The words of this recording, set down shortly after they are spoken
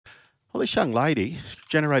Well, this young lady is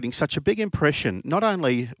generating such a big impression, not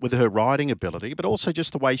only with her riding ability, but also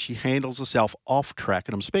just the way she handles herself off track.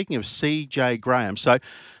 And I'm speaking of Cejay Graham. So,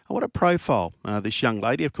 what a profile, this young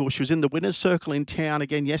lady. Of course, she was in the winner's circle in town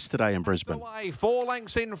again yesterday in Brisbane. Away, 4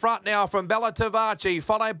 lengths in front now from Bella Tavaci,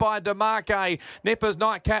 followed by DeMarque. Nipper's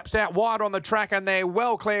Nightcap's out wide on the track, and they're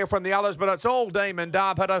well clear from the others, but it's all Demon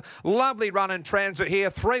Dub. Had a lovely run in transit here.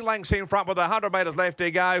 3 lengths in front with 100 metres left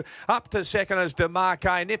to go. Up to second is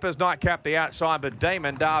DeMarque. Nipper's Nightcap the outside, but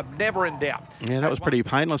Demon Dub never in doubt. Yeah, that was pretty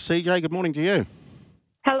painless. CJ, good morning to you.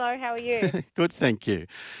 Hello, how are you? Good, thank you.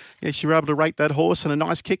 Yes, you were able to rate that horse and a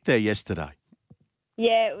nice kick there yesterday.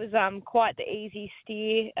 Yeah, it was quite the easy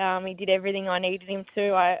steer. He did everything I needed him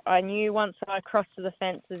to. I knew once I crossed to the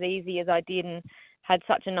fence as easy as I did and had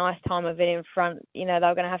such a nice time of it in front, they were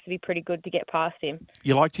going to have to be pretty good to get past him.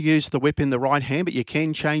 You like to use the whip in the right hand, but you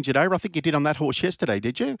can change it over. I think you did on that horse yesterday,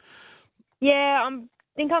 did you? Yeah, I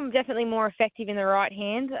think I'm definitely more effective in the right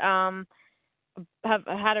hand. Have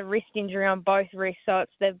had a wrist injury on both wrists, so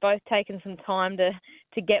they've both taken some time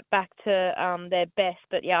to get back to their best.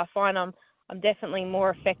 But yeah, I find I'm definitely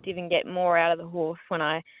more effective and get more out of the horse when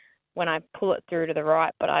I pull it through to the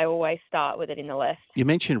right. But I always start with it in the left. You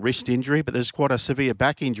mentioned wrist injury, but there's quite a severe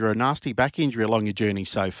back injury, a nasty back injury along your journey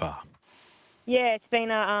so far. Yeah, it's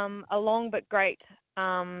been a long but great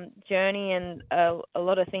journey, and a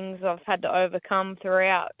lot of things I've had to overcome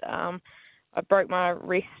throughout. I broke my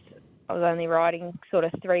wrist. I was only riding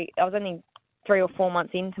I was only 3 or 4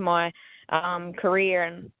 months into my career,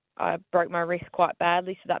 and I broke my wrist quite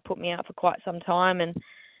badly, so that put me out for quite some time. And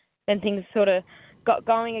then things sort of got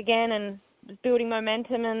going again and was building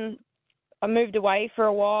momentum, and I moved away for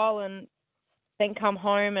a while and then come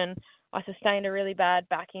home, and I sustained a really bad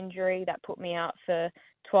back injury that put me out for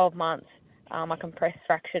 12 months. I compressed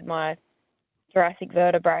fractured my thoracic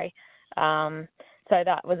vertebrae. So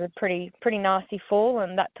that was a pretty nasty fall,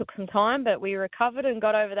 and that took some time, but we recovered and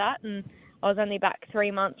got over that. And I was only back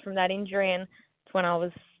 3 months from that injury, and it's when I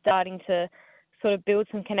was starting to sort of build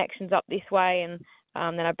some connections up this way. And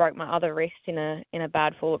then I broke my other wrist in a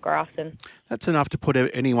bad fall at Grafton. That's enough to put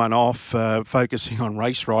anyone off focusing on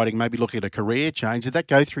race riding, maybe looking at a career change. Did that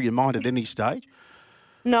go through your mind at any stage?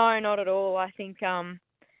 No, not at all. I think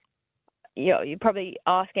you probably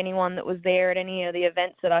ask anyone that was there at any of the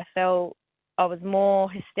events that I felt. I was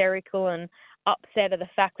more hysterical and upset at the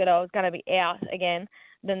fact that I was going to be out again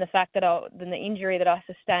than the injury that I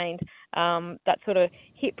sustained. That sort of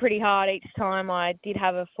hit pretty hard each time I did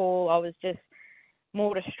have a fall. I was just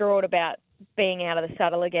more distraught about being out of the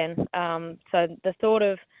saddle again. So the thought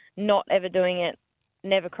of not ever doing it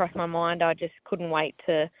never crossed my mind. I just couldn't wait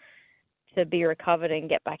to be recovered and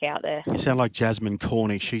get back out there. You sound like Jasmine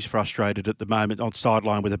Cornish. She's frustrated at the moment on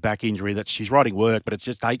sideline with a back injury that she's riding work, but it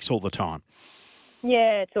just aches all the time.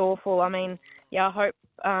 Yeah, it's awful. I mean, yeah, I hope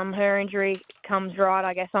her injury comes right.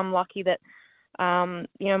 I guess I'm lucky that,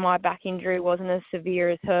 my back injury wasn't as severe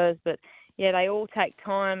as hers. But, yeah, they all take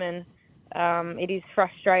time, and it is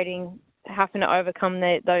frustrating having to overcome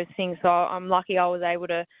those things. So I'm lucky I was able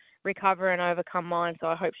to recover and overcome mine, so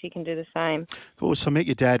I hope she can do the same. Of course, I met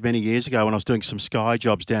your dad many years ago when I was doing some sky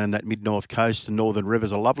jobs down in that mid-north coast and northern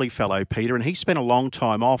rivers. A lovely fellow, Peter, and he spent a long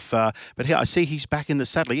time off, but I see he's back in the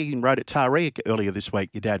saddle. He even rode at Taree earlier this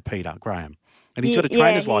week, your dad, Peter Graham. And he's got a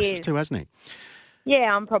trainer's licence too, hasn't he?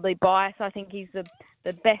 Yeah, I'm probably biased. I think he's the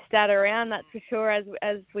best dad around, that's for sure,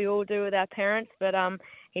 as we all do with our parents, but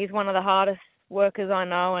he's one of the hardest workers I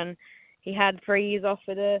know, and he had 3 years off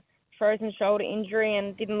with a frozen shoulder injury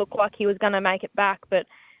and didn't look like he was going to make it back, but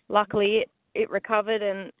luckily it recovered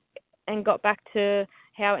and got back to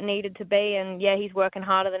how it needed to be. And yeah, he's working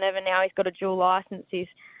harder than ever now. He's got a dual license. He's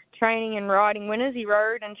training and riding winners. He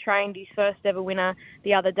rode and trained his first ever winner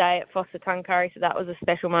the other day at Foster Tuncurry, so that was a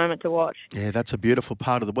special moment to watch. Yeah, that's a beautiful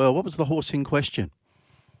part of the world. What was the horse in question?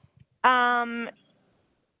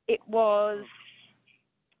 It was...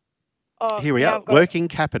 Here we are, Working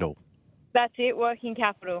Capital. That's it, Working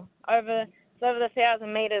Capital. It's over the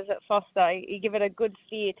 1,000 metres at Foster. You give it a good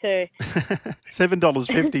steer too.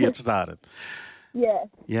 $7.50 it started. Yeah.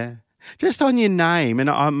 Yeah. Just on your name, and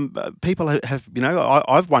people have,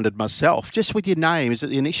 I've wondered myself, just with your name, is it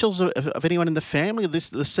the initials of anyone in the family, or the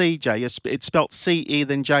CJ? It's spelt C-E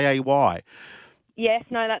then J-A-Y. Yes,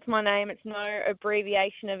 no, that's my name. It's no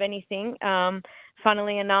abbreviation of anything.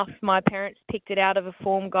 Funnily enough, my parents picked it out of a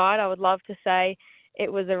form guide. I would love to say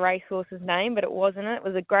it was a racehorse's name, but it wasn't. It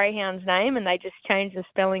was a greyhound's name, and they just changed the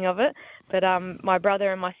spelling of it. But my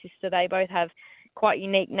brother and my sister, they both have quite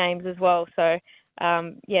unique names as well. So,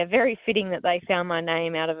 very fitting that they found my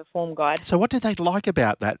name out of a form guide. So what did they like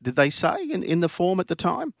about that? Did they say in the form at the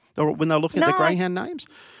time, or when they were looking at the greyhound names?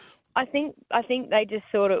 I think they just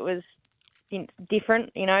thought it was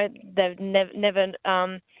different. You know, they've never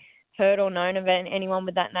heard or known of anyone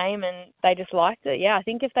with that name, and they just liked it. Yeah, I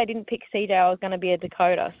think if they didn't pick CJ, I was going to be a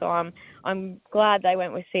Dakota. So I'm glad they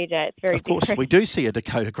went with CJ. It's very Of course, different. we do see a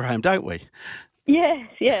Dakota Graham, don't we?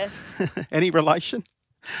 Yes. Any relation?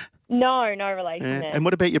 No relation Yeah. there. And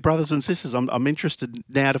what about your brothers and sisters? I'm interested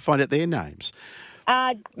now to find out their names.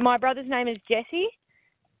 My brother's name is Jesse.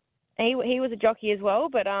 He was a jockey as well,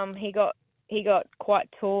 but he got quite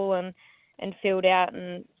tall and filled out,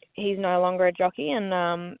 and he's no longer a jockey.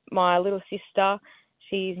 And my little sister,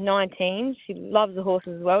 she's 19. She loves the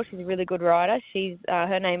horses as well. She's a really good rider.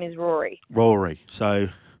 Her name is Rory. Rory. So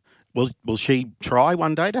will she try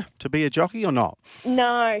one day to be a jockey or not?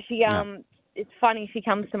 No, she No. It's funny. She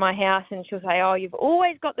comes to my house and she'll say, "Oh, you've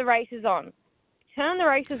always got the races on. Turn the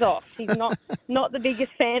races off." She's not the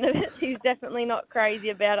biggest fan of it. She's definitely not crazy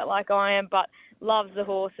about it like I am, but loves the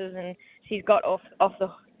horses, and she's got off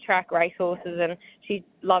the track race horses, and she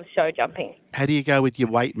loves show jumping. How do you go with your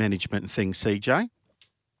weight management and things, CJ?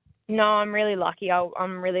 No, I'm really lucky.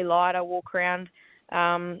 I'm really light. I walk around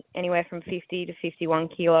anywhere from 50 to 51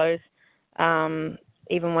 kilos.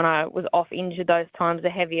 Even when I was off injured, those times the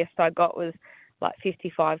heaviest I got was like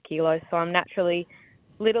 55 kilos. So I'm naturally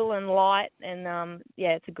little and light, and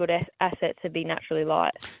it's a good asset to be naturally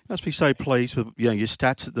light. You must be so pleased with your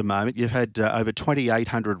stats at the moment. You've had over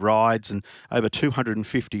 2,800 rides and over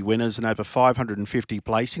 250 winners and over 550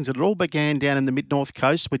 placings. And it all began down in the mid-north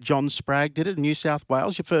coast with John Spragg, did it, in New South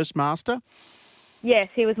Wales, your first master? Yes,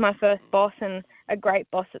 he was my first boss, and a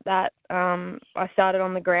great boss at that. I started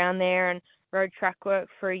on the ground there and rode track work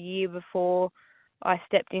for a year before I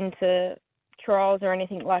stepped into trials or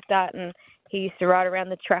anything like that, and he used to ride around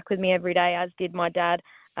the track with me every day, as did my dad.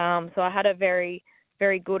 So I had a very,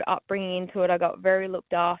 very good upbringing into it. I got very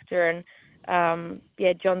looked after, and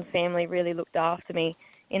John's family really looked after me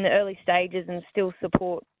in the early stages and still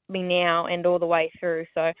support me now and all the way through.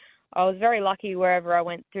 So I was very lucky wherever I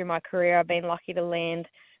went through my career. I've been lucky to land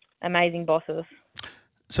amazing bosses.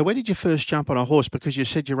 So where did you first jump on a horse? Because you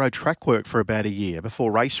said you rode track work for about a year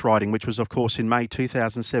before race riding, which was, of course, in May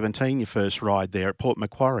 2017, your first ride there at Port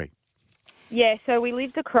Macquarie. Yeah, so we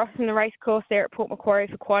lived across from the race course there at Port Macquarie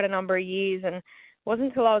for quite a number of years, and it wasn't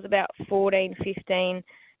until I was about 14, 15,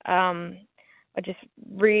 I just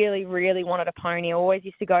really, really wanted a pony. I always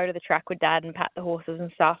used to go to the track with Dad and pat the horses and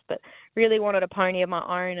stuff, but really wanted a pony of my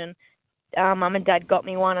own, and Mum and Dad got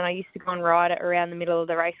me one, and I used to go and ride it around the middle of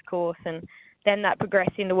the race course, and then that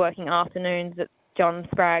progressed into working afternoons at John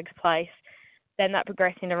Spragg's place. Then that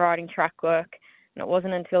progressed into riding track work, and it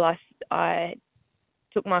wasn't until I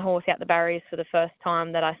took my horse out the barriers for the first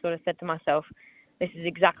time that I sort of said to myself, this is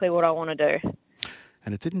exactly what I want to do.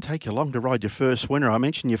 And it didn't take you long to ride your first winner. I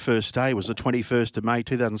mentioned your first day was the 21st of May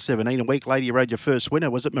 2017. A week later, you rode your first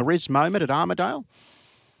winner. Was it Mariz Moment at Armidale?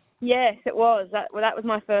 Yes, it was. That was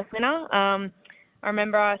my first winner. I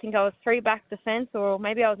remember I think I was 3 back the fence, or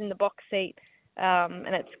maybe I was in the box seat, and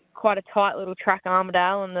it's quite a tight little track,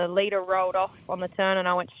 Armidale, and the leader rolled off on the turn and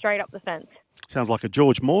I went straight up the fence. Sounds like a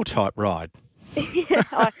George Moore type ride.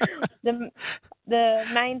 The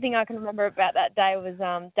main thing I can remember about that day was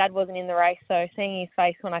Dad wasn't in the race, so seeing his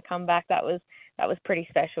face when I come back, that was pretty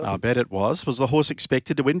special. I bet it was. Was the horse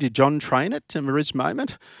expected to win? Did John train it to Mariz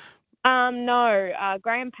Moment? No.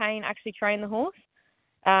 Graham Payne actually trained the horse.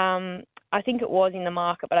 I think it was in the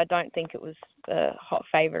market, but I don't think it was a hot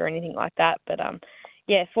favourite or anything like that. But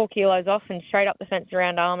 4 kilos off and straight up the fence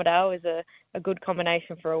around Armidale is a good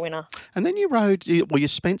combination for a winner. And then you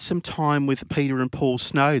spent some time with Peter and Paul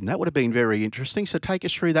Snowden. That would have been very interesting. So take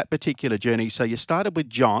us through that particular journey. So you started with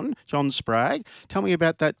John Spragg. Tell me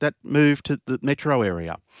about that move to the metro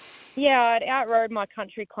area. Yeah, I'd outrode my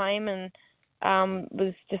country claim and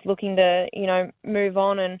was just looking to, move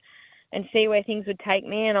on and see where things would take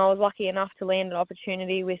me. And I was lucky enough to land an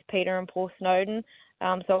opportunity with Peter and Paul Snowden.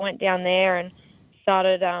 So I went down there and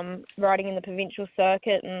started riding in the provincial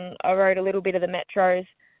circuit, and I rode a little bit of the metros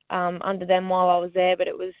under them while I was there. But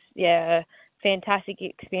it was, a fantastic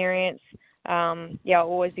experience. I'll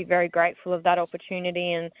always be very grateful of that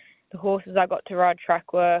opportunity and the horses I got to ride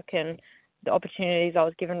track work and the opportunities I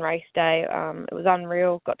was given race day. It was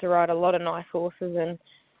unreal. Got to ride a lot of nice horses, and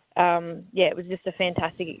it was just a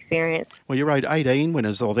fantastic experience. Well, you rode 18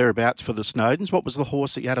 winners or thereabouts for the Snowdens. What was the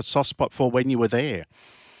horse that you had a soft spot for when you were there?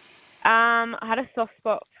 I had a soft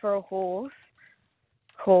spot for a horse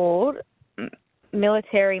called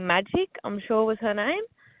Military Magic, I'm sure was her name.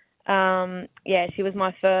 She was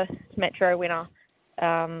my first Metro winner.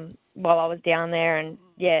 while I was down there. And,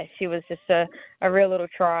 yeah, she was just a real little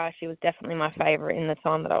try. She was definitely my favourite in the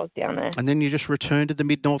time that I was down there. And then you just returned to the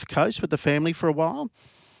Mid-North Coast with the family for a while?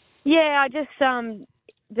 Yeah, I just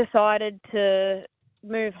decided to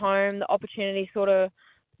move home. The opportunities sort of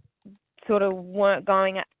weren't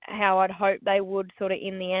going how I'd hoped they would sort of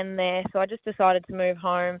in the end there. So I just decided to move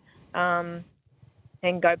home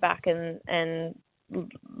and go back and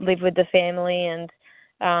live with the family. And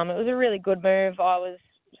it was a really good move. I was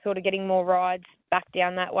sort of getting more rides back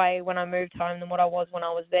down that way when I moved home than what I was when I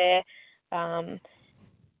was there.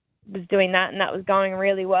 Was doing that, and that was going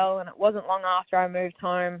really well. And it wasn't long after I moved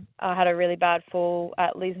home, I had a really bad fall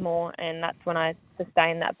at Lismore, and that's when I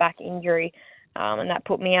sustained that back injury, and that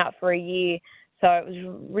put me out for a year. So it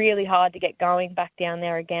was really hard to get going back down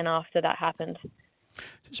there again after that happened.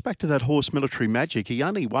 Just back to that horse, Military Magic. She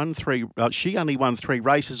only won three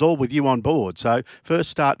races, all with you on board. So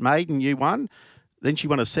first start maiden, you won. Then she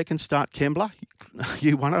won a second start, Kembla.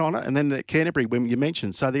 You won it on it. And then the Canterbury win you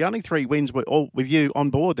mentioned. So the only 3 wins were all with you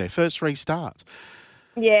on board there, first 3 starts.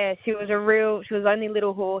 Yeah, she was only a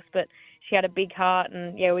little horse, but she had a big heart.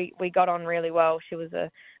 And, yeah, we got on really well. She was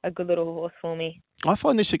a good little horse for me. I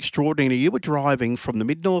find this extraordinary. You were driving from the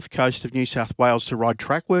mid-north coast of New South Wales to ride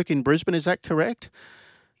track work in Brisbane. Is that correct?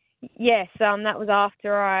 Yes, that was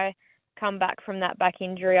after I come back from that back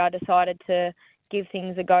injury. I decided to give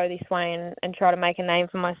things a go this way and try to make a name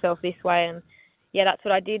for myself this way. And, yeah, that's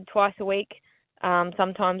what I did twice a week.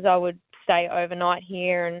 Sometimes I would stay overnight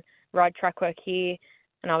here and ride track work here,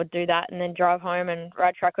 and I would do that and then drive home and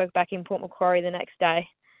ride track work back in Port Macquarie the next day.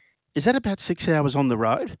 Is that about 6 hours on the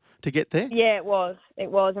road to get there? Yeah, it was.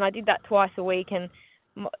 And I did that twice a week and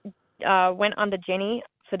went under Jenny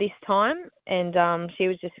for this time, and she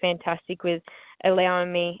was just fantastic with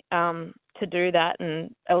allowing me to do that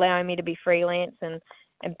and allowing me to be freelance and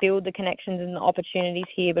build the connections and the opportunities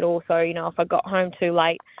here. But also, if I got home too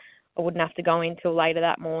late, I wouldn't have to go in till later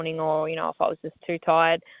that morning, or, if I was just too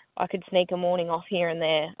tired, I could sneak a morning off here and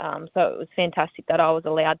there. So it was fantastic that I was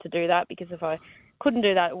allowed to do that, because if I couldn't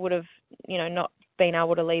do that, it would have, not been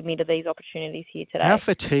able to lead me to these opportunities here today. How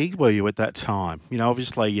fatigued were you at that time?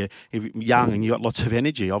 Obviously you're young and you got lots of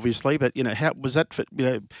energy, obviously, but how was that?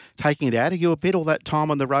 Taking it out of you a bit all that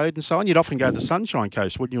time on the road and so on? You'd often go to the Sunshine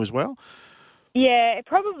Coast, wouldn't you, as well? Yeah, it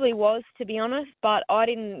probably was, to be honest, but I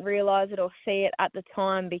didn't realise it or see it at the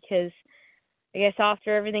time, because I guess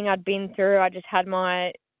after everything I'd been through, I just had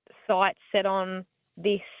my sights set on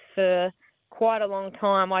this for quite a long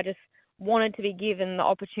time. I just wanted to be given the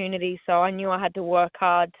opportunity, so I knew I had to work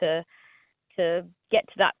hard to get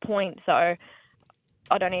to that point. So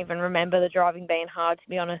I don't even remember the driving being hard, to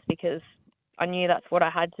be honest, because I knew that's what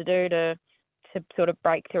I had to do to sort of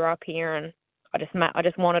break through up here, and I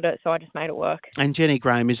just wanted it, so I just made it work. And Cejay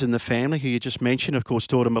Graham is in the family, who you just mentioned. Of course,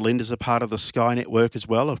 daughter Melinda's a part of the Sky Network as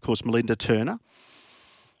well. Of course, Melinda Turner.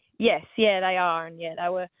 Yes, yeah, they are, and yeah,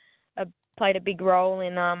 they played a big role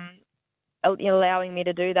in allowing me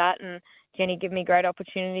to do that, and Jenny gave me great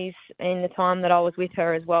opportunities in the time that I was with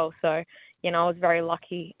her as well. So, I was very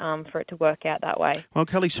lucky for it to work out that way. Well,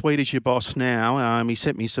 Kelly Sweet is your boss now. He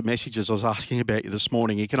sent me some messages. I was asking about you this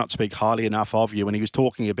morning. He cannot speak highly enough of you, and he was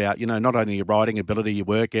talking about, not only your riding ability, your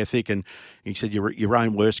work ethic, and he said you're your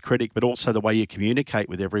own worst critic, but also the way you communicate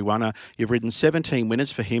with everyone. You've ridden 17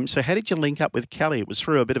 winners for him. So how did you link up with Kelly? It was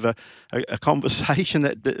through a bit of a conversation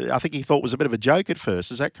that I think he thought was a bit of a joke at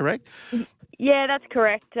first. Is that correct? Yeah, that's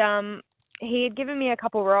correct. He had given me a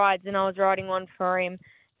couple rides, and I was riding one for him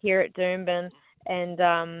here at Doomben,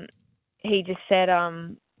 and he just said,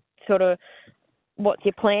 sort of, what's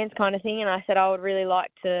your plans kind of thing? And I said, I would really like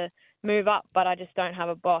to move up, but I just don't have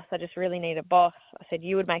a boss. I just really need a boss. I said,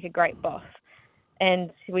 you would make a great boss. And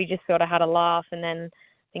we just sort of had a laugh, and then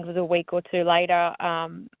I think it was a week or two later,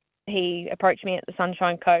 he approached me at the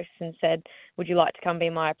Sunshine Coast and said, would you like to come be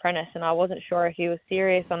my apprentice? And I wasn't sure if he was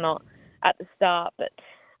serious or not at the start, but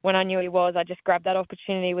when I knew he was, I just grabbed that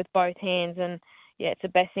opportunity with both hands, and yeah, it's the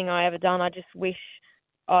best thing I ever done. I just wish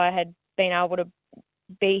I had been able to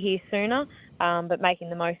be here sooner, but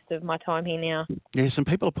making the most of my time here now. Yeah, some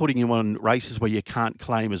people are putting you on races where you can't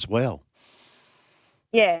claim as well.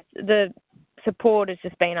 Yeah, the support has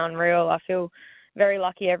just been unreal. I feel very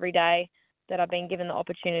lucky every day that I've been given the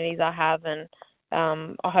opportunities I have, and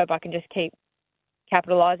I hope I can just keep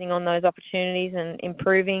capitalising on those opportunities and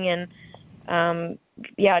improving, and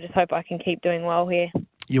I just hope I can keep doing well here.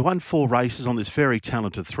 You won 4 races on this very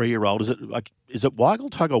talented 3-year-old. Is it Weagle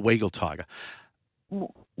Tiger or Weagle Tiger?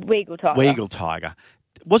 Weagle Tiger. Weagle Tiger.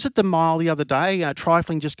 Was it the mile the other day?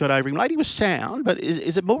 Trifling just got over him. Lady was sound, but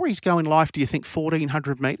is it more he's going life, do you think,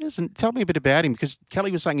 1,400 metres? And tell me a bit about him, because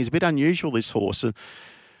Kelly was saying he's a bit unusual, this horse.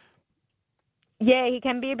 Yeah, he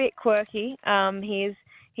can be a bit quirky. He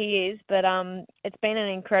is, but it's been an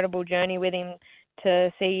incredible journey with him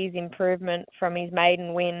to see his improvement from his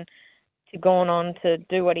maiden win to gone on to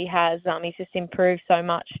do what he has. He's just improved so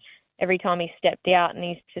much every time he stepped out, and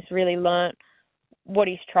he's just really learnt what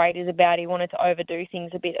his trade is about. He wanted to overdo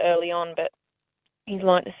things a bit early on, but he's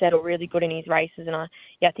learnt to settle really good in his races. And I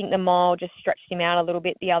think the mile just stretched him out a little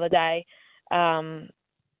bit the other day. But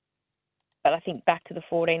I think back to the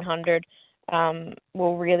 1,400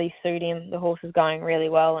 will really suit him. The horse is going really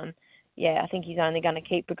well, and I think he's only going to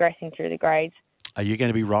keep progressing through the grades. Are you going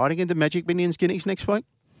to be riding into Magic Minions Guineas next week?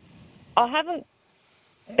 I haven't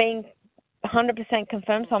been 100%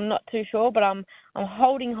 confirmed, so I'm not too sure, but I'm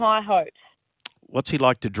holding high hopes. What's he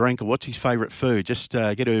like to drink, or what's his favourite food? Just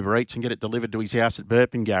get Uber Eats and get it delivered to his house at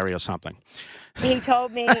Burpengary or something. He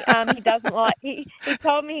told me he doesn't like. He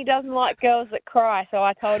told me he doesn't like girls that cry, so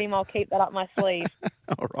I told him I'll keep that up my sleeve.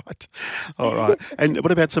 All right. And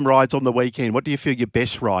what about some rides on the weekend? What do you feel your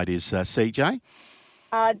best ride is, CJ?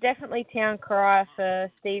 Definitely Town Crier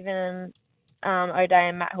for Stephen O'Day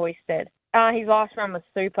and Matt Hoysted. His last run was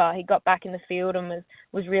super. He got back in the field and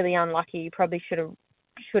was really unlucky. He probably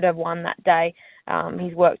should have won that day.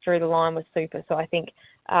 His work through the line was super. So I think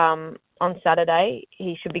on Saturday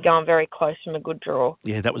he should be going very close from a good draw.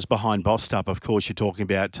 Yeah, that was behind Bossed Up, of course. You're talking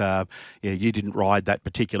about, you didn't ride that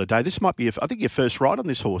particular day. This might be, I think, your first ride on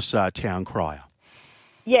this horse, Town Crier.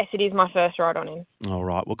 Yes, it is my first ride on him. All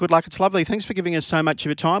right. Well, good luck. It's lovely. Thanks for giving us so much of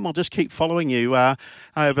your time. I'll just keep following you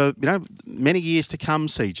over many years to come,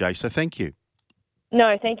 CJ. So thank you.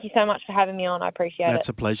 No, thank you so much for having me on. I appreciate it. That's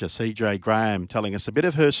a pleasure. Cejay Graham telling us a bit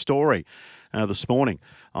of her story this morning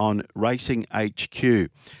on Racing HQ.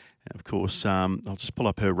 Of course, I'll just pull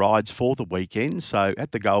up her rides for the weekend. So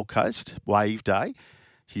at the Gold Coast, Wave Day,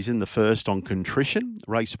 she's in the first on Contrition,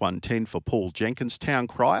 race 110 for Paul Jenkins, Town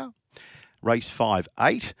Crier, race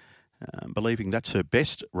 5-8, believing that's her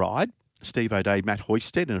best ride, Steve O'Day, Matt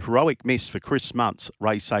Hoysted, and Heroic Miss for Chris Muntz,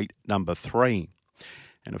 race 8, number 3.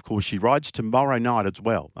 And, of course, she rides tomorrow night as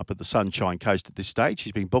well up at the Sunshine Coast at this stage.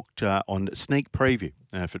 She's been booked on sneak preview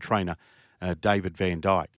for trainer David Van Dyke.